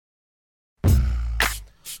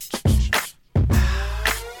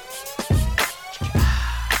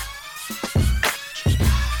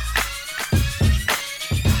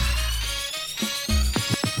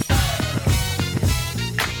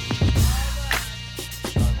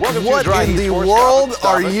Welcome What to Dry in Heat the Sports. world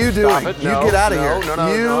Stop are it. you Stop doing? it. You No, get out of no,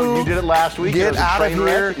 here. No. You did it last week. Get It was a out of train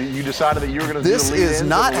here. wreck. You decided that you were going to do This the lead is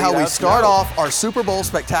not how we start off our Super Bowl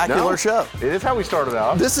spectacular show. It is how we started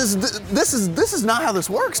off. This is not how this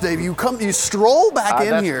works, Dave. You stroll back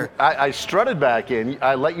in here. I strutted back in.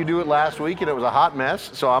 I let you do it last week, and it was a hot mess.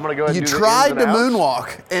 So I'm going to go ahead and do You tried the to ins and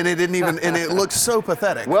outs. moonwalk, and it didn't even, and it looked so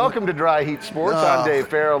pathetic. Welcome to Dry Heat Sports. I'm Dave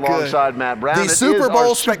Fair alongside Matt Brown. The It Super is Bowl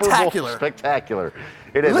our Super Bowl spectacular. Spectacular.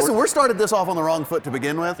 It is. Listen, we started this off on the wrong foot to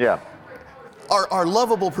begin with. Yeah. Our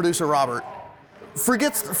lovable producer Robert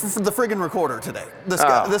forgets the friggin' recorder today.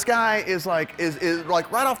 This guy is like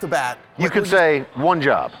right off the bat. You could say one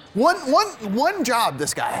job. One job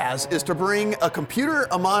this guy has is to bring a computer,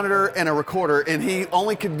 a monitor, and a recorder, and he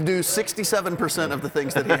only can do 67% of the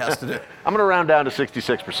things that he has to do. I'm going to round down to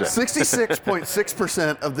 66%.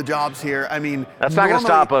 66.6% of the jobs here. I mean, that's not going to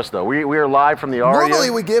stop us, though. We are live from the Aria. Normally,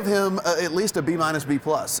 we give him at least a B-, B+,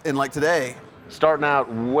 and like today, starting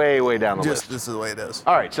out way down the list. This is the way it is.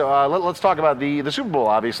 All right, so let's talk about the Super Bowl,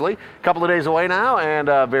 obviously. A couple of days away now, and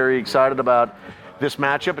very excited about this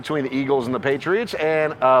matchup between the Eagles and the Patriots.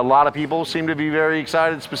 And a lot of people seem to be very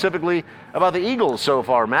excited specifically about the Eagles so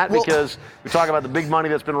far, Matt, because we talk about the big money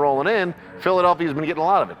that's been rolling in. Philadelphia's been getting a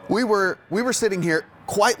lot of it. We were sitting here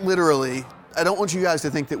quite literally. I don't want you guys to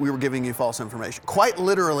think that we were giving you false information. Quite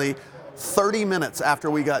literally, 30 minutes after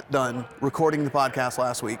we got done recording the podcast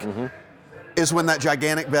last week, is when that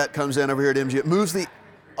gigantic bet comes in over here at MG. It moves the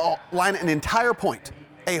line an entire point,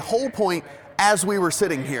 a whole point as we were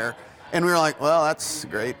sitting here. And we were like, well, that's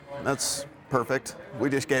great. That's perfect. We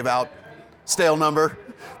just gave out stale number.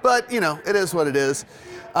 But, it is what it is.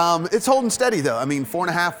 It's holding steady, though. I mean,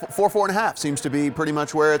 4.5 seems to be pretty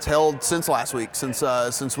much where it's held since last week,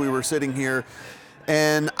 since we were sitting here.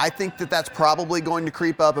 And I think that that's probably going to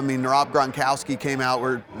creep up. I mean, Rob Gronkowski came out.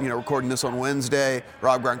 We're recording this on Wednesday.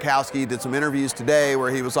 Rob Gronkowski did some interviews today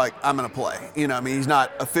where he was like, I'm going to play. He's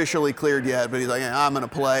not officially cleared yet, but he's like, yeah, I'm going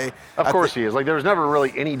to play. Of course he is. Like, there was never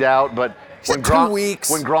really any doubt, but when 2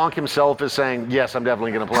 weeks. When Gronk himself is saying, yes, I'm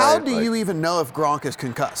definitely going to play. How do you even know if Gronk is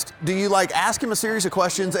concussed? Do you ask him a series of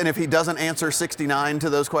questions, and if he doesn't answer 69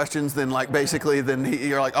 to those questions, then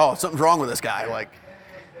you're like, oh, something's wrong with this guy.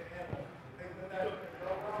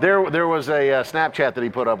 There was a Snapchat that he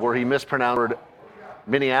put up where he mispronounced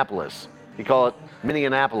Minneapolis. He called it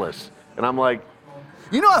Minneapolis. And I'm like...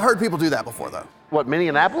 I've heard people do that before, though. What,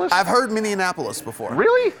 Minneapolis? I've heard Minneapolis before.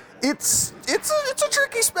 Really? It's a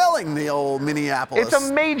tricky spelling, the old Minneapolis. It's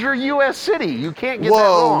a major U.S. city. You can't get that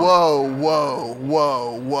wrong.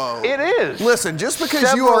 Whoa. It is. Listen, just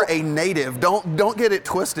because you are a native, don't get it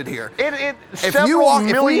twisted here. Several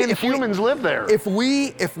million humans live there. If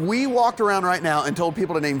we walked around right now and told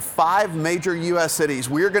people to name 5 major U.S. cities,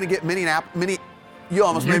 we're going to get Minneapolis. You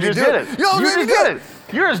almost made me do it. You almost made me do it.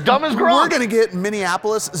 You're as dumb as Gronk. We're going to get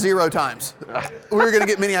Minneapolis 0 times. We're going to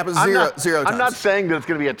get Minneapolis zero times. I'm not saying that it's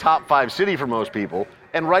going to be a top 5 city for most people,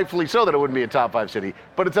 and rightfully so that it wouldn't be a top 5 city,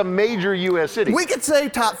 but it's a major U.S. city. We could say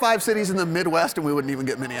top 5 cities in the Midwest, and we wouldn't even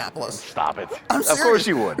get Minneapolis. Stop it. I'm serious. Of course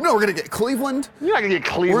you would. No, we're going to get Cleveland. You're not going to get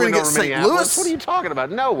Cleveland over St. Minneapolis. Louis. What are you talking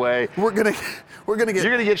about? No way. We're going to get. You're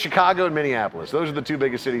going to get Chicago and Minneapolis. Those are the 2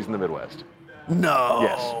 biggest cities in the Midwest. No.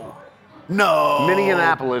 Yes. No.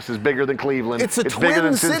 Minneapolis is bigger than Cleveland. It's bigger than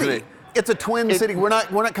twin Cincinnati. city. It's a twin city. We're not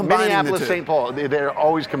combining Minneapolis, the 2. St. Paul, they're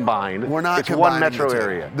always combined. We're not. It's combining one metro the 2.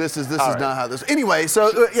 area. This is not how this. Anyway,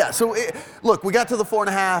 so look, we got to the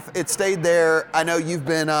 4.5. It stayed there. I know you've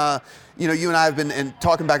been, you and I have been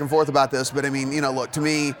talking back and forth about this, but I mean, look, to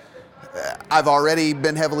me, I've already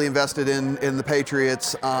been heavily invested in the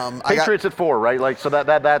Patriots. Patriots at 4, right? So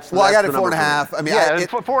that's. Well, I got it 4.5. I mean,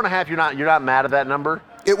 4.5. You're not mad at that number.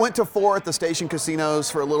 It went to 4 at the station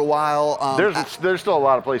casinos for a little while. There's still a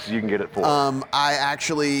lot of places you can get it 4. I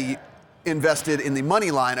actually invested in the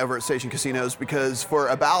money line over at station casinos because for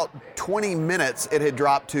about 20 minutes it had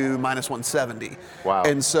dropped to minus 170. Wow.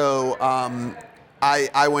 And so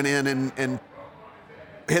I went in and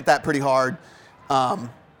hit that pretty hard.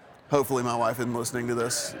 Hopefully my wife isn't listening to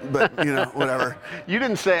this, but whatever. You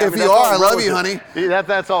didn't say. If you are, I love you, honey.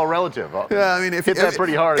 That's all relative. Yeah, I mean, if hit that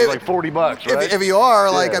pretty hard, it's like $40, right? If you are,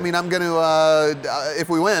 I mean, I'm gonna. If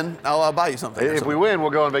we win, I'll buy you something. If we win,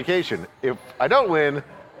 we'll go on vacation. If I don't win,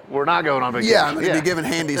 we're not going on vacation. Yeah, I'm gonna be giving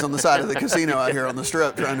handies on the side of the casino out here on the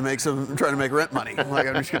strip, trying to make rent money.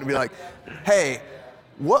 I'm just gonna be like, hey,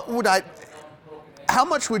 what would I? How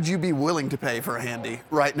much would you be willing to pay for a handy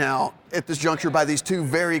right now at this juncture by these two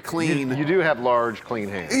very clean? You do have large, clean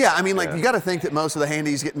hands. Yeah, I mean, like you got to think that most of the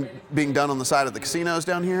handies being done on the side of the casinos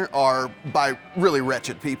down here are by really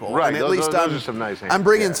wretched people. Right. And at those least are some nice hands. I'm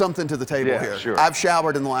bringing something to the table here. Sure. I've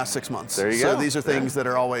showered in the last 6 months. There you so go. These are things that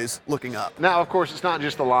are always looking up. Now, of course, it's not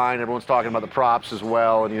just the line. Everyone's talking about the props as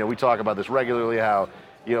well, and we talk about this regularly. How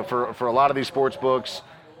for a lot of these sports books,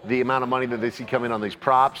 the amount of money that they see come in on these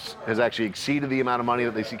props has actually exceeded the amount of money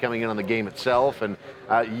that they see coming in on the game itself. And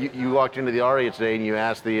you walked into the Aria today and you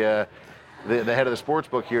asked the head of the sports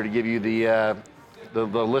book here to give you the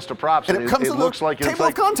list of props. And it comes it with looks like table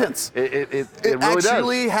of contents. It really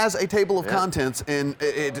actually has a table of contents, and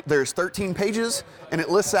there's 13 pages, and it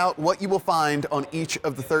lists out what you will find on each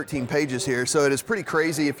of the 13 pages here. So it is pretty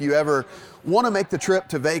crazy if you ever want to make the trip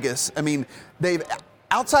to Vegas. I mean,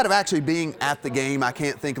 outside of actually being at the game, I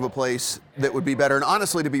can't think of a place that would be better. And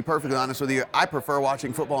honestly, to be perfectly honest with you, I prefer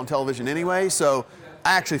watching football on television anyway, so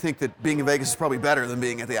I actually think that being in Vegas is probably better than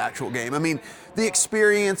being at the actual game. I mean, the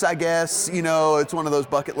experience, I guess, it's one of those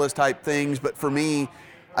bucket list type things, but for me,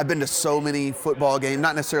 I've been to so many football games,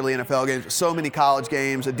 not necessarily NFL games, but so many college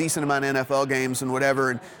games, a decent amount of NFL games and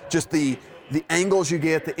whatever, and just the angles you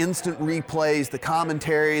get, the instant replays, the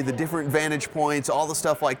commentary, the different vantage points, all the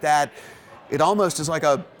stuff like that. It almost is like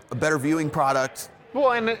a better viewing product.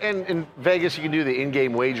 Well, and in Vegas, you can do the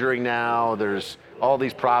in-game wagering now. There's all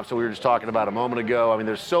these props that we were just talking about a moment ago. I mean,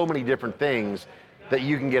 there's so many different things that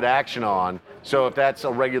you can get action on. So if that's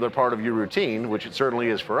a regular part of your routine, which it certainly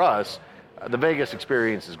is for us, the Vegas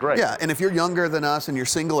experience is great. Yeah, and if you're younger than us and you're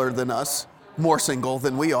singler than us, more single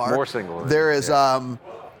than we are,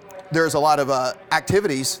 there's a lot of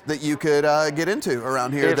activities that you could get into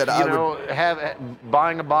around here.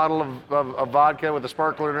 Buying a bottle of vodka with a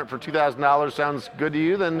sparkler in it for $2,000 sounds good to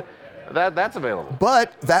you, then that's available.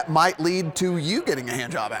 But that might lead to you getting a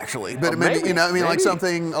hand job, actually. But maybe. Like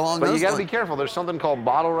something along those lines. But you got to be careful. There's something called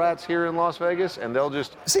bottle rats here in Las Vegas, and they'll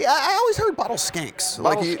just... See, I always heard bottle skanks.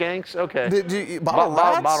 Bottle skanks? Okay. Bottle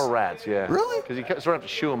rats? Bottle rats, yeah. Really? Because you sort of have to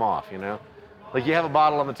shoo them off, Like you have a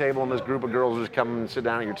bottle on the table, and this group of girls will just come and sit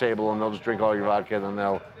down at your table, and they'll just drink all your vodka, and then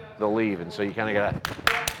they'll leave, and so you kind of gotta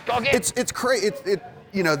go get. It's crazy.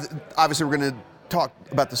 Obviously we're going to talk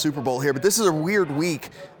about the Super Bowl here, but this is a weird week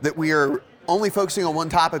that we are only focusing on one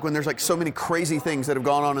topic when there's like so many crazy things that have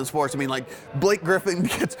gone on in sports. I mean, like Blake Griffin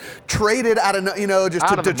gets traded out of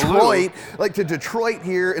to Detroit, to Detroit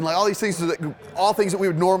here, and like all these things, all things that we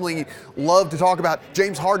would normally love to talk about.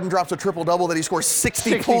 James Harden drops a triple double that he scores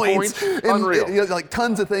 60 points. Unreal. Like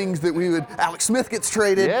tons of things that we would. Alex Smith gets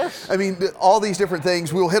traded. Yes. I mean, all these different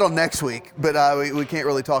things we'll hit on next week, but we can't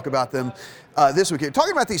really talk about them this week.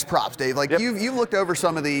 Talking about these props, Dave. Like you've looked over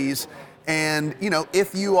some of these. And,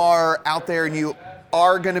 if you are out there and you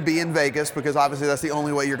are going to be in Vegas, because obviously that's the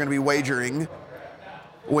only way you're going to be wagering,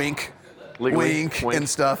 wink, and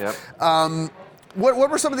stuff. Yep. What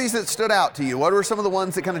were some of these that stood out to you? What were some of the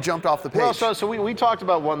ones that kind of jumped off the page? Well, so we talked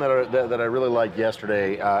about one that I really liked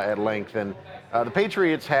yesterday at length. And the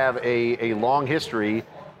Patriots have a long history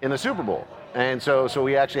in the Super Bowl. And so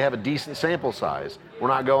we actually have a decent sample size. We're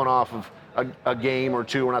not going off of a game or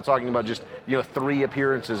two. We're not talking about just 3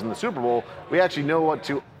 appearances in the Super Bowl. We actually know what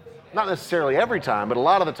to, not necessarily every time, but a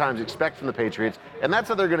lot of the times expect from the Patriots, and that's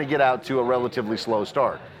that they're going to get out to a relatively slow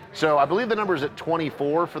start. So I believe the number is at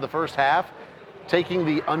 24 for the first half. Taking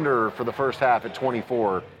the under for the first half at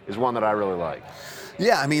 24 is one that I really like.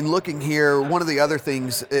 Yeah, I mean, looking here, one of the other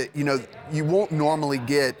things, you won't normally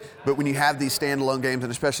get, but when you have these standalone games, and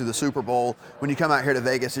especially the Super Bowl, when you come out here to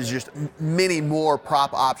Vegas, is just many more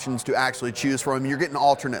prop options to actually choose from. You're getting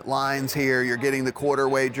alternate lines here. You're getting the quarter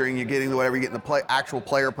wagering. You're getting you're getting the actual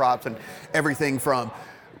player props, and everything from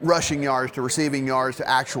rushing yards to receiving yards to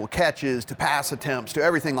actual catches to pass attempts to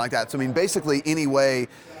everything like that. So, I mean, basically any way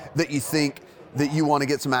that you think that you want to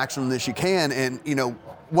get some action on this, you can. And,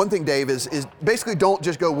 one thing, Dave, is basically don't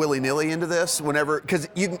just go willy-nilly into this because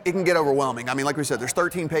it can get overwhelming. I mean, like we said, there's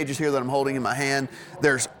 13 pages here that I'm holding in my hand.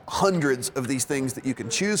 There's hundreds of these things that you can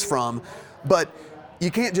choose from, but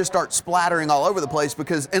you can't just start splattering all over the place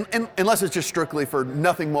because, and unless it's just strictly for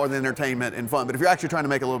nothing more than entertainment and fun. But if you're actually trying to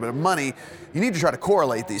make a little bit of money, you need to try to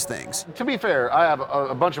correlate these things. To be fair, I have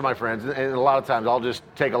a bunch of my friends, and a lot of times I'll just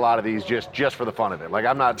take a lot of these just for the fun of it. Like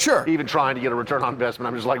I'm not even trying to get a return on investment.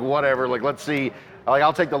 I'm just like, whatever, like let's see. Like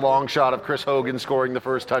I'll take the long shot of Chris Hogan scoring the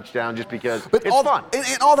first touchdown just because it's fun.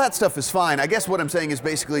 And all that stuff is fine. I guess what I'm saying is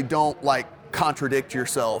basically don't contradict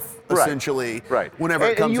yourself essentially whenever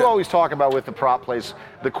it comes and you always talk about with the prop plays,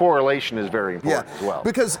 the correlation is very important as well.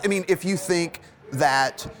 Because, I mean, if you think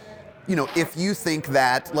that, if you think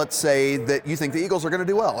that, let's say that you think the Eagles are going to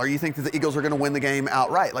do well, or you think that the Eagles are going to win the game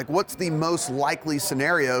outright, like what's the most likely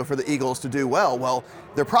scenario for the Eagles to do well? Well,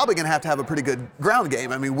 they're probably going to have a pretty good ground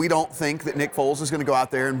game. I mean, we don't think that Nick Foles is going to go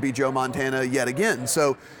out there and be Joe Montana yet again.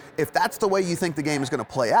 So if that's the way you think the game is going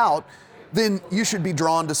to play out, then you should be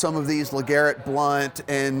drawn to some of these LeGarrette Blount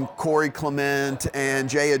and Corey Clement and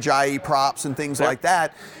Jay Ajayi props and things like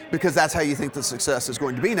that, because that's how you think the success is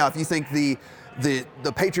going to be. Now, if you think the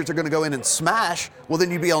Patriots are going to go in and smash, well, then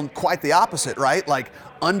you'd be on quite the opposite, right? Like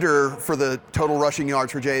under for the total rushing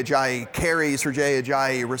yards for Jay Ajayi, carries for Jay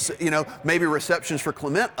Ajayi, maybe receptions for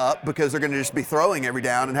Clement up because they're going to just be throwing every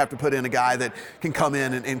down and have to put in a guy that can come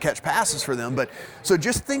in and catch passes for them. But so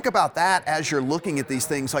just think about that as you're looking at these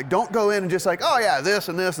things. Like don't go in and just like, oh yeah, this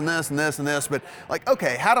and this and this and this and this, but like,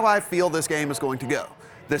 okay, how do I feel this game is going to go?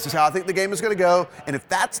 This is how I think the game is going to go, and if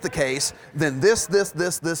that's the case, then this,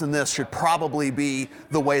 and this should probably be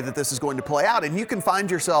the way that this is going to play out. And you can find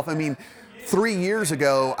yourself, 3 years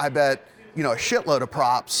ago, I bet, a shitload of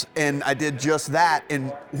props, and I did just that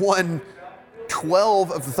and won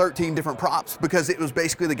 12 of the 13 different props because it was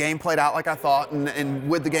basically the game played out like I thought, and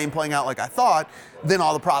with the game playing out like I thought, then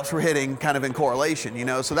all the props were hitting kind of in correlation,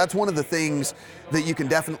 So that's one of the things that you can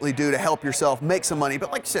definitely do to help yourself make some money.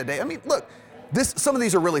 But like you said, Dave, look, some of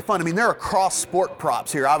these are really fun. There are cross-sport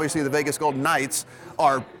props here. Obviously, the Vegas Golden Knights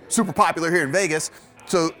are super popular here in Vegas,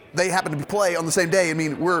 so they happen to play on the same day.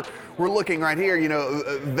 We're looking right here.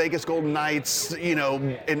 Vegas Golden Knights,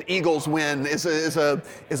 an Eagles win is a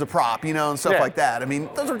prop, and stuff like that.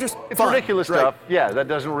 Those are just fun, ridiculous right? stuff. Yeah, that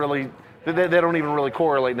doesn't really. They don't even really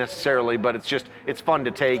correlate necessarily, but it's fun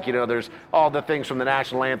to take. There's all the things from the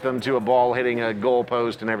national anthem to a ball hitting a goal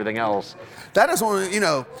post and everything else. That is one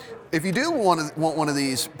of, if you do want one of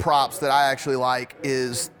these props that I actually like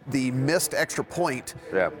is the missed extra point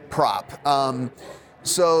prop.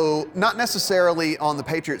 So not necessarily on the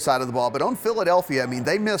Patriots side of the ball, but on Philadelphia,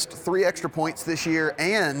 they missed 3 extra points this year,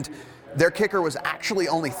 and their kicker was actually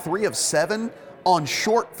only 3 of 7 on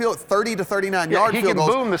short field, 30 to 39 yard field goals.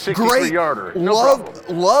 He can boom the 63-yarder.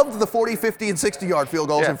 Loved the 40, 50, and 60-yard field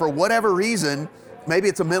goals, and for whatever reason, maybe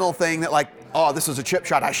it's a mental thing that like, oh, this is a chip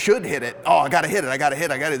shot, I should hit it. Oh, I got to hit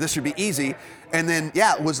it. This should be easy. And then,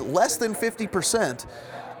 it was less than 50%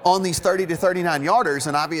 on these 30 to 39 yarders.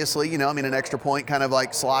 And obviously, an extra point kind of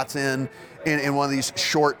like slots in one of these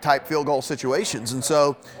short type field goal situations. And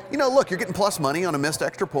so, look, you're getting plus money on a missed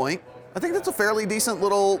extra point. I think that's a fairly decent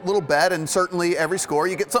little bet, and certainly every score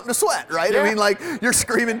you get something to sweat, right? Yeah. You're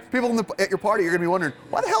screaming, people at your party, you're going to be wondering,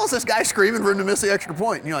 why the hell is this guy screaming for him to miss the extra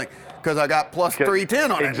point? And you're like, because I got plus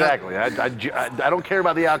 310 on it. Exactly. I don't care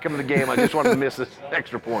about the outcome of the game. I just wanted to miss this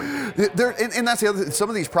extra point. And that's the other thing. Some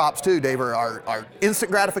of these props too, Dave, are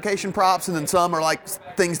instant gratification props, and then some are like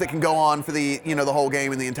things that can go on for the the whole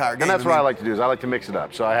game and the entire game. And that's what I like to do. Is I like to mix it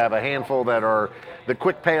up. So I have a handful that are the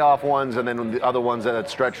quick payoff ones, and then the other ones that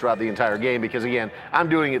stretch throughout the entire game. Because again, I'm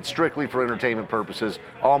doing it strictly for entertainment purposes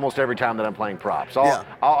almost every time that I'm playing props.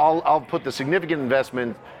 I'll put the significant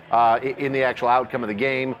investment in the actual outcome of the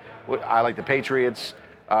game. I like the Patriots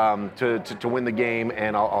to win the game,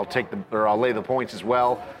 and I'll lay the points as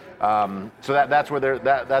well. So that's where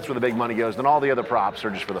the big money goes. Then all the other props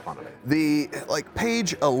are just for the fun of it.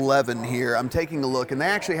 Page 11 here, I'm taking a look, and they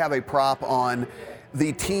actually have a prop on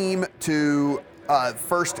the team to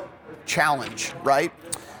first challenge, right?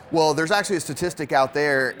 Well, there's actually a statistic out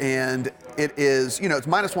there, and it is, it's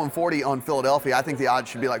minus 140 on Philadelphia. I think the odds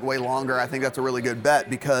should be way longer. I think that's a really good bet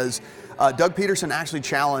because Doug Peterson actually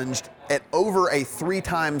challenged at over a 3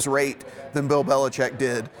 times rate than Bill Belichick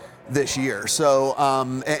did this year. So,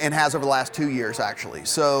 and has over the last 2 years actually.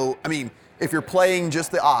 So, if you're playing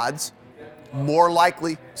just the odds, more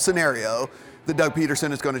likely scenario that Doug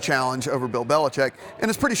Peterson is going to challenge over Bill Belichick, and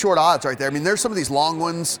it's pretty short odds right there. There's some of these long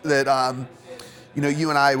ones that. You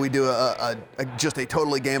and I, we do just a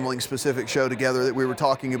totally gambling specific show together that we were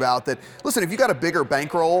talking about that, listen, if you got a bigger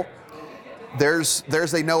bankroll, there's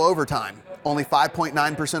a no overtime. Only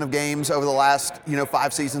 5.9% of games over the last,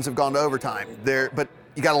 5 seasons have gone to overtime. But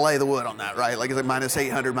you got to lay the wood on that, right? Like it's minus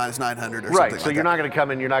 800, minus 900 or something right, so like you're not going to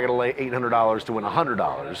come in, you're not going to lay $800 to win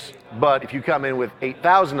 $100. But if you come in with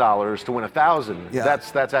 $8,000 to win $1,000,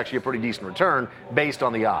 that's actually a pretty decent return based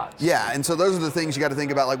on the odds. Yeah, and so those are the things you got to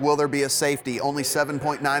think about, will there be a safety? Only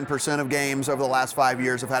 7.9% of games over the last 5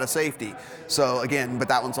 years have had a safety. So again, but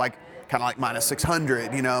that one's kind of like minus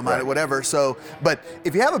 600, minus whatever. So, but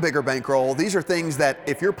if you have a bigger bankroll, these are things that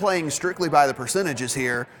if you're playing strictly by the percentages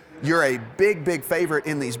here, you're a big favorite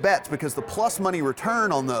in these bets because the plus money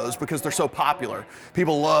return on those, because they're so popular.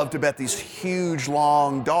 People love to bet these huge,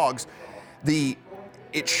 long dogs. The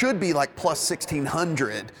it should be like plus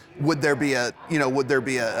 1,600. Would there be a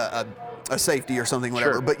safety or something,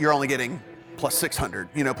 whatever? Sure. But you're only getting plus 600,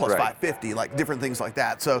 plus Right. 550, like different things like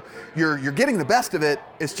that. So you're getting the best of it.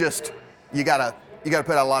 It's just you gotta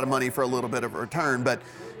put out a lot of money for a little bit of a return. But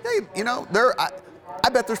hey, I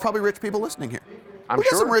bet there's probably rich people listening here. I'm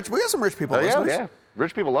sure. We got some rich people Oh, listening. yeah.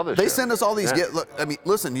 Rich people love this They show. send us all these Yeah. gifts. Look, I mean,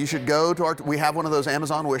 listen, you should go to we have one of those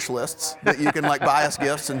Amazon wish lists that you can like buy us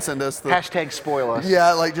gifts and send us the Hashtag spoil us.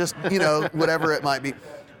 yeah, like just, whatever it might be.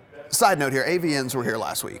 Side note here, AVNs were here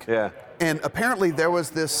last week. Yeah. And apparently there was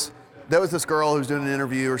this girl who's doing an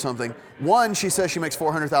interview or something. One, she says she makes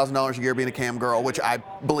 $400,000 a year being a cam girl, which I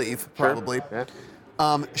believe, Sure. probably.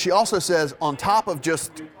 Yeah. She also says on top of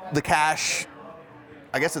just the cash,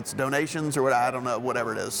 I guess it's donations or what, I don't know,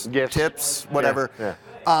 whatever it is. Gifts. Tips, whatever.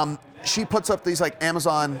 Yeah. She puts up these like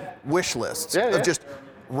Amazon wish lists Yeah, of yeah. just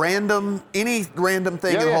any random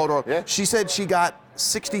thing Yeah, in the yeah, whole world. yeah. She said she got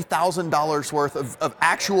 $60,000 worth of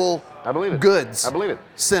actual I believe it. goods I believe it.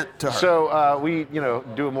 sent to her. So we,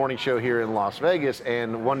 do a morning show here in Las Vegas,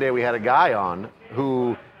 and one day we had a guy on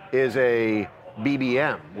who is a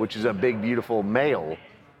BBM, which is a big, beautiful male,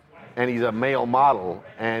 and he's a male model,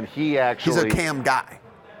 and he actually He's a cam guy.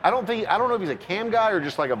 I don't know if he's a cam guy or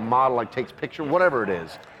just like a model, like takes picture, whatever it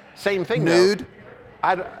is. Same thing. Nude? Though.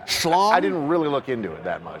 Schlong? I didn't really look into it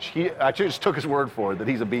that much. I just took his word for it that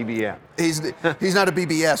he's a BBM. He's not a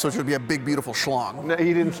BBS, which would be a big, beautiful schlong. No,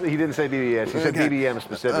 he didn't say BBS. He said Okay. BBM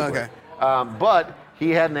specifically. Okay. But he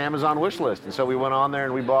had an Amazon wish list, and so we went on there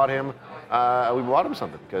and we bought him.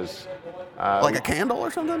 Something because. Like a candle or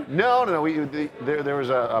something? No. There was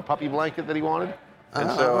a puppy blanket that he wanted, and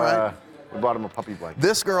so all right. we bought him a puppy blanket.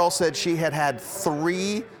 This girl said she had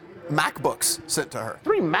 3 MacBooks sent to her.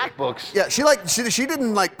 3 MacBooks. Yeah, she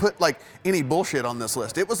didn't like put like any bullshit on this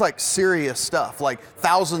list. It was like serious stuff, like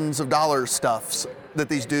thousands of dollars stuffs that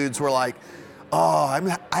these dudes were like, oh,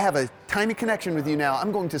 I have a tiny connection with you now.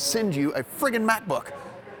 I'm going to send you a friggin' MacBook.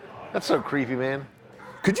 That's so creepy, man.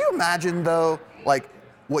 Could you imagine though, like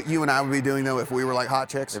what you and I would be doing though if we were like hot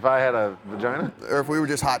chicks, If I had a vagina, or if we were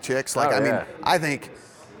just hot chicks? Like, Oh, I mean, yeah. I think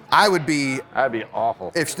I would be. that'd be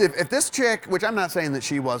awful. If this chick, which I'm not saying that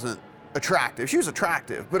she wasn't attractive, she was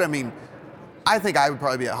attractive, but I mean, I think I would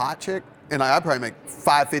probably be a hot chick, and I'd probably make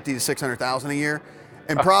 $550,000 to $600,000 a year,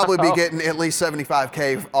 and probably be getting at least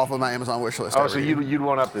 $75K off of my Amazon wish list. Oh, every so year. you'd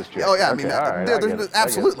one up this chick? Oh yeah, I Okay, mean, all right, there- I there's get it.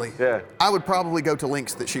 absolutely. Yeah. I would probably go to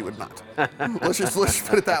links that she would not. let's just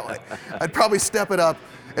put it that way. I'd probably step it up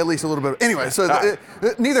at least a little bit. Anyway, so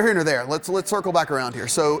neither here nor there. Let's circle back around here.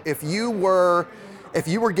 So if you were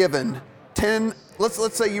given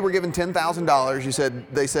let's say you were given $10,000.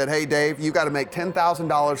 They said, hey Dave, you got to make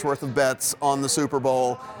 $10,000 worth of bets on the Super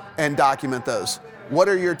Bowl and document those. What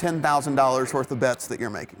are your $10,000 worth of bets that you're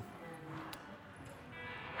making?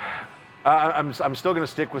 I'm still going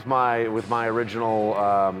to stick with my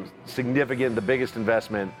original significant, the biggest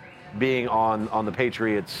investment being on the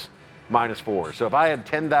Patriots -4. So if I had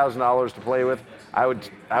 $10,000 to play with, I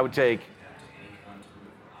would take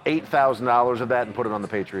 $8,000 of that and put it on the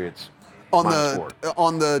Patriots. On -4.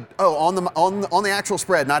 the actual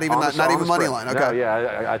spread, not even On the money spread. line. Okay. No,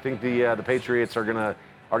 yeah, I think the Patriots are gonna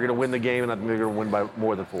win the game, and I think they're gonna win by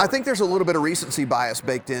more than 4. I think there's a little bit of recency bias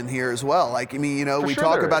baked in here as well. Like, I mean, we sure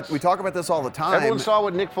talk there about is. we talk about this all the time. Everyone saw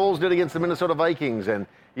what Nick Foles did against the Minnesota Vikings, and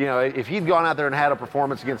if he'd gone out there and had a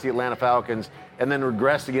performance against the Atlanta Falcons and then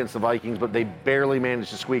regressed against the Vikings, but they barely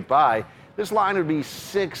managed to squeak by, this line would be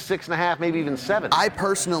 6, 6.5, maybe even 7. I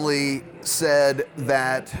personally said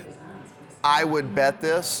that I would bet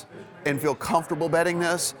this and feel comfortable betting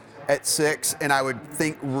this at 6, and I would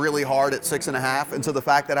think really hard at 6.5. And so the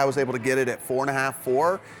fact that I was able to get it at 4.5,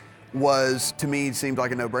 4 was, to me, seemed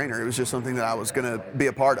like a no-brainer. It was just something that I was going to be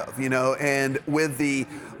a part of, And with the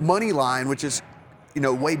money line, which is,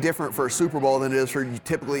 way different for a Super Bowl than it is for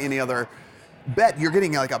typically any other bet, you're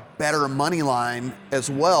getting like a better money line as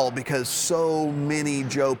well, because so many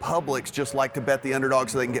Joe Publics just like to bet the underdog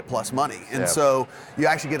so they can get plus money. And so you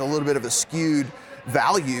actually get a little bit of a skewed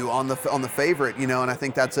value on the favorite, and I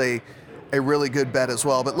think that's a really good bet as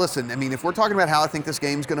well. But listen, I mean, if we're talking about how I think this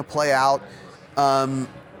game's going to play out,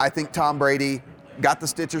 I think Tom Brady got the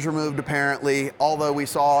stitches removed apparently, although we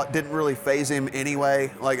saw it didn't really faze him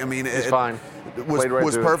anyway. Like, I mean, It's fine. It was Played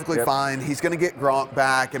right through it. perfectly Yep. fine. He's going to get Gronk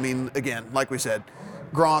back. I mean, again, like we said,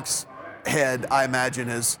 Gronk's head, I imagine,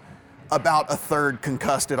 is about a third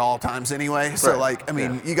concussed at all times anyway. So, Right.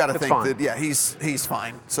 you got to think fine. that, he's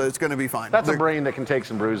fine. So it's going to be fine. That's a brain that can take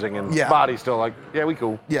some bruising, and Yeah. body's still like, yeah, we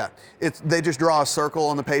cool. Yeah, they just draw a circle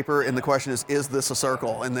on the paper, and the question is this a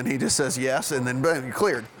circle? And then he just says yes, and then boom, you're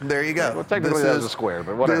cleared. There you go. Well, technically that is a square,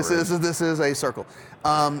 but whatever. This is a circle.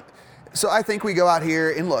 So I think we go out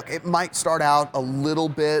here and look. It might start out a little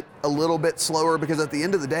bit slower because at the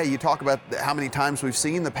end of the day, you talk about how many times we've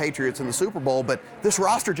seen the Patriots in the Super Bowl, but this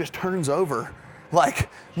roster just turns over like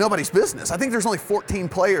nobody's business. I think there's only 14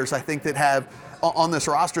 players I think that have on this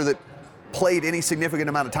roster that played any significant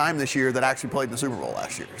amount of time this year that actually played in the Super Bowl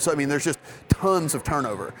last year. So I mean, there's just tons of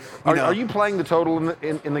turnover. Are you playing the total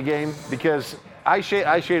in the game? Because I shade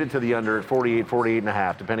it to the under at 48 and a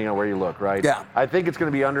half, depending on where you look, right? Yeah. I think it's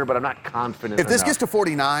going to be under, but I'm not confident. If this enough. gets to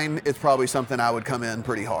 49, it's probably something I would come in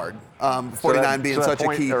pretty hard. 49 being such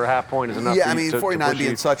point a key, or a half point is enough. Yeah, to, I mean, to 49 push being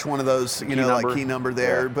you. such one of those, key number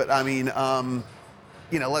there. Yeah. But I mean,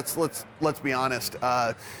 let's be honest.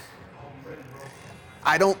 I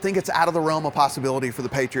don't think it's out of the realm of possibility for the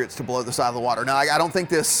Patriots to blow the side of the water. Now, I don't think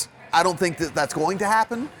that's going to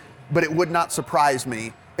happen, but it would not surprise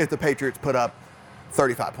me if the Patriots put up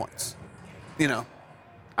 35 points.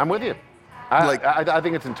 I'm with you. I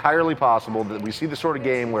think it's entirely possible that we see the sort of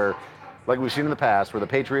game where, like we've seen in the past, where the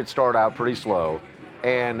Patriots start out pretty slow,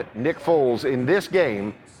 and Nick Foles in this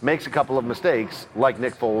game makes a couple of mistakes like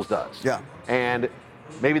Nick Foles does. Yeah. And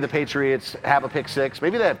maybe the Patriots have a pick six,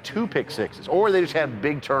 maybe they have 2 pick sixes, or they just have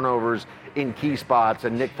big turnovers in key spots,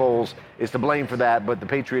 and Nick Foles is to blame for that, but the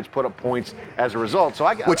Patriots put up points as a result.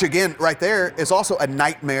 Which again, right there, is also a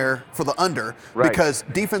nightmare for the under, because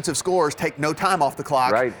defensive scores take no time off the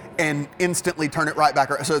clock and instantly turn it right back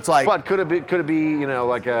around. So it's like, but could it be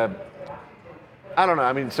like a, I don't know.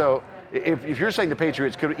 I mean, so if you're saying the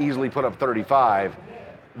Patriots could easily put up 35,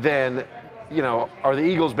 then are the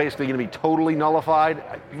Eagles basically going to be totally nullified?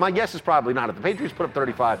 My guess is probably not. If the Patriots put up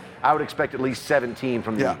 35, I would expect at least 17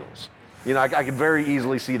 from the Eagles. I could very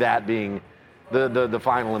easily see that being the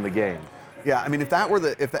final in the game. Yeah, I mean, if that were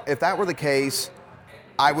the case,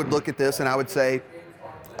 I would look at this and I would say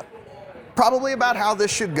probably about how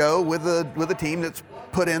this should go with a team that's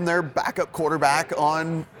put in their backup quarterback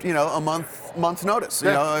on a month's notice.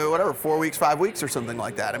 Whatever, 4 weeks, 5 weeks, or something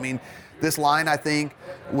like that. I mean, this line, I think,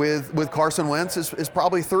 with Carson Wentz is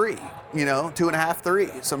probably 3, 2.5, 3,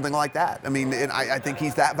 something like that. I mean, and I think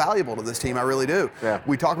he's that valuable to this team. I really do. Yeah.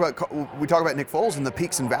 We talk about Nick Foles and the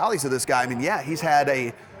peaks and valleys of this guy. I mean, yeah, he's had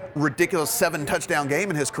a ridiculous 7-touchdown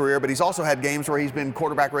game in his career, but he's also had games where he's been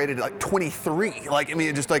quarterback rated like 23.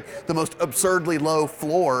 Just like the most absurdly low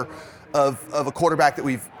floor of a quarterback that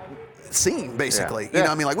we've seen, basically. We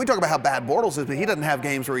talk about how bad Bortles is, but he doesn't have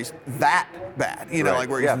games where he's that bad,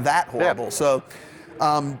 where he's that horrible. So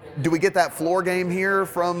do we get that floor game here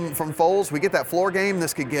from Foles? We get that floor game,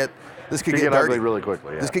 this could get dirty ugly really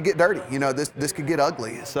quickly. Yeah. This could get dirty. This could get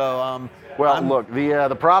ugly. So look,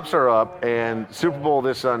 the props are up, and Super Bowl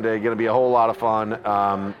this Sunday going to be a whole lot of fun.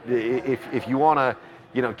 If you want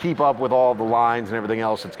to keep up with all the lines and everything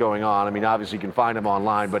else that's going on, I mean, obviously you can find them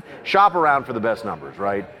online, but shop around for the best numbers,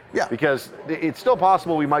 right? Yeah. Because it's still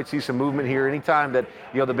possible we might see some movement here anytime that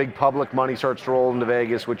the big public money starts to roll into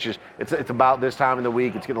Vegas, which is it's about this time in the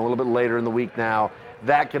week. It's getting a little bit later in the week now.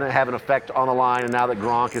 That can have an effect on the line, and now that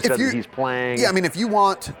Gronk has said that he's playing. Yeah, I mean, if you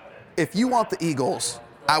want the Eagles,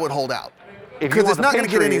 I would hold out, because it's not going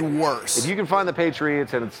to get any worse. If you can find the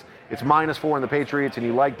Patriots and it's -4 in the Patriots and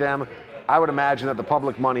you like them, I would imagine that the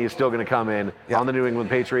public money is still going to come in on the New England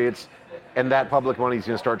Patriots, and that public money is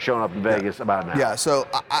going to start showing up in Vegas about now. Yeah, so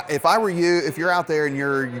if I were you, if you're out there and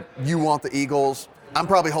you want the Eagles, I'm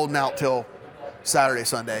probably holding out till Saturday,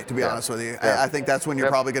 Sunday, to be honest with you. I think that's when you're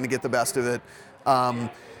probably going to get the best of it.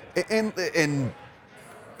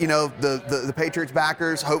 The Patriots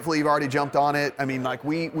backers, hopefully you've already jumped on it. I mean, like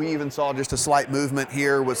we even saw just a slight movement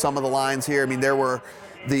here with some of the lines here. I mean, there were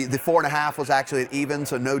the 4.5 was actually at even,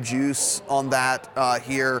 so no juice on that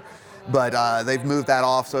here. But they've moved that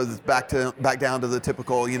off, so it's back down to the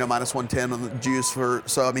typical, -110 on the juice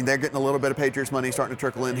so I mean, they're getting a little bit of Patriots money starting to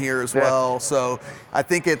trickle in here as well. So I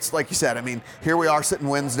think it's like you said. I mean, here we are sitting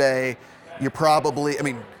Wednesday.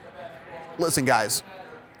 Listen, guys,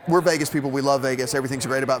 we're Vegas people. We love Vegas. Everything's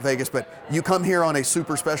great about Vegas. But you come here on a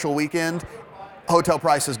super special weekend, hotel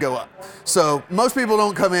prices go up. So most people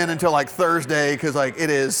don't come in until like Thursday because it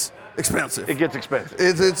is expensive. It gets expensive.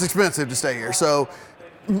 It's expensive to stay here. So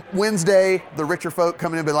Wednesday, the richer folk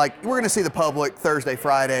come in and be like, we're going to see the public Thursday,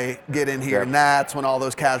 Friday, get in here. Yep. And that's when all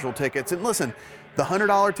those casual tickets. And listen, the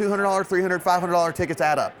 $100, $200, $300, $500 tickets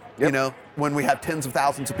add up. Yep. When we have tens of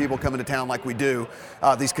thousands of people coming to town like we do,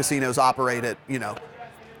 these casinos operate at,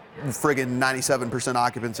 friggin' 97%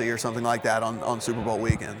 occupancy or something like that on Super Bowl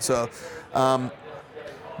weekend. So,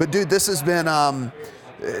 but dude, this has been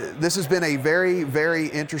a very, very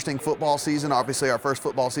interesting football season. Obviously, our first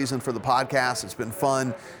football season for the podcast. It's been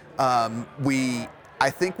fun. I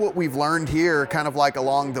think what we've learned here, kind of like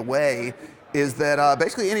along the way, is that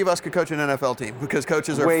basically any of us could coach an NFL team because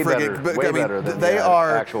coaches are way friggin' better than they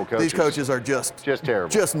are actual coaches. These coaches are just terrible,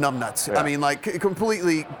 just numbnuts. Yeah. I mean, like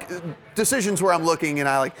completely decisions where I'm looking and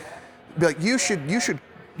I be like, you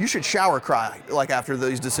should shower cry like after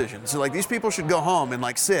these decisions. So, like these people should go home and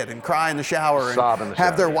like sit and cry in the shower and sob in the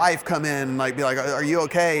have shower, their wife come in and like be like, are you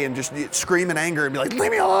okay? And just scream in anger and be like,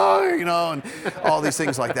 leave me alone, and all these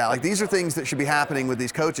things like that. Like these are things that should be happening with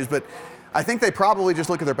these coaches, but I think they probably just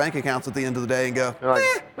look at their bank accounts at the end of the day and go,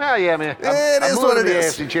 well, yeah, man. It is what it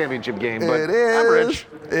is. The AFC Championship game, but it is. I'm rich.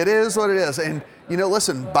 It is what it is. And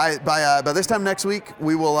listen, by this time next week,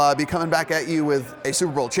 we will be coming back at you with a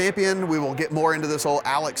Super Bowl champion. We will get more into this whole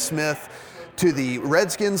Alex Smith to the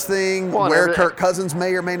Redskins thing, where Kirk Cousins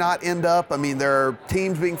may or may not end up. I mean, there are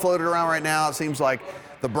teams being floated around right now. It seems like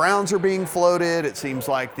the Browns are being floated. It seems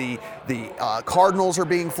like the Cardinals are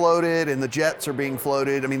being floated and the Jets are being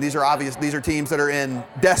floated. I mean, these are teams that are in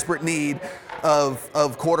desperate need of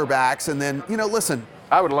quarterbacks. And then, listen.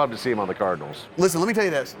 I would love to see him on the Cardinals. Listen, let me tell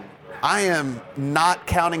you this. I am not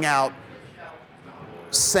counting out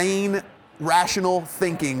sane, rational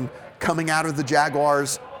thinking coming out of the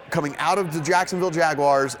Jacksonville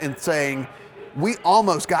Jaguars and saying, we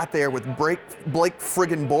almost got there with Blake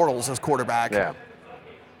friggin' Bortles as quarterback. Yeah.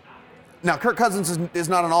 Now, Kirk Cousins is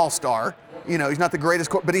not an all-star. He's not the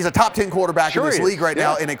greatest, but he's a top 10 quarterback in this league right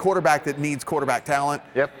now, and a quarterback that needs quarterback talent.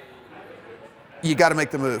 Yep. You got to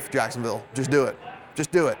make the move, Jacksonville. Just do it.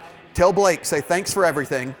 Just do it. Tell Blake, say thanks for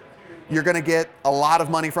everything. You're going to get a lot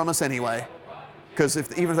of money from us anyway. Because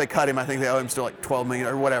even if they cut him, I think they owe him still like $12 million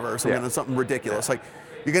or whatever, or something ridiculous. Like,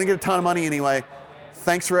 you're going to get a ton of money anyway.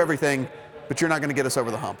 Thanks for everything, but you're not going to get us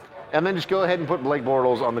over the hump. And then just go ahead and put Blake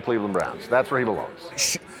Bortles on the Cleveland Browns. That's where he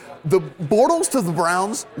belongs. The Bortles to the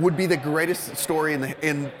Browns would be the greatest story in the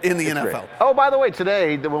NFL. Great. Oh, by the way,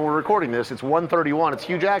 today when we're recording this, it's 131. It's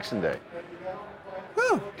Hugh Jackson Day.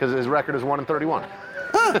 Because his record is 1-31.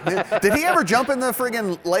 Did he ever jump in the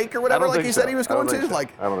friggin' lake or whatever like he said he was going to? I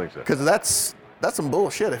don't think so. Because that's some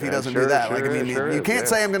bullshit if he doesn't do that. You can't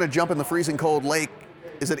say I'm going to jump in the freezing cold lake.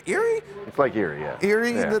 Is it Erie? It's like Erie, yeah.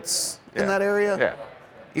 Erie that's in that area? Yeah.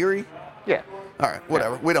 Erie? Yeah. All right,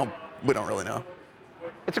 whatever. We don't really know.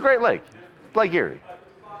 It's a great lake. It's like Erie.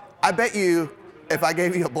 I bet you if I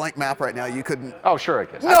gave you a blank map right now, you couldn't. Oh, sure I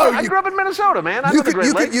could. No, I grew up in Minnesota, man. I know the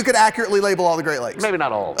Great Lakes. You could accurately label all the Great Lakes. Maybe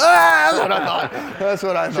not all. That's what I thought. That's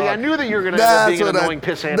what I thought. See, I knew that you were going to end up being an annoying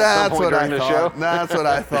pissant at some point during the show. That's what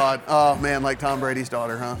I thought. Oh, man, like Tom Brady's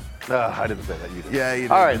daughter, huh? I didn't say that. You did. Yeah, you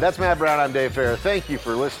did. All right, that's Matt Brown. I'm Dave Farah. Thank you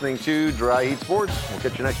for listening to Dry Heat Sports. We'll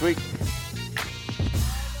catch you next week.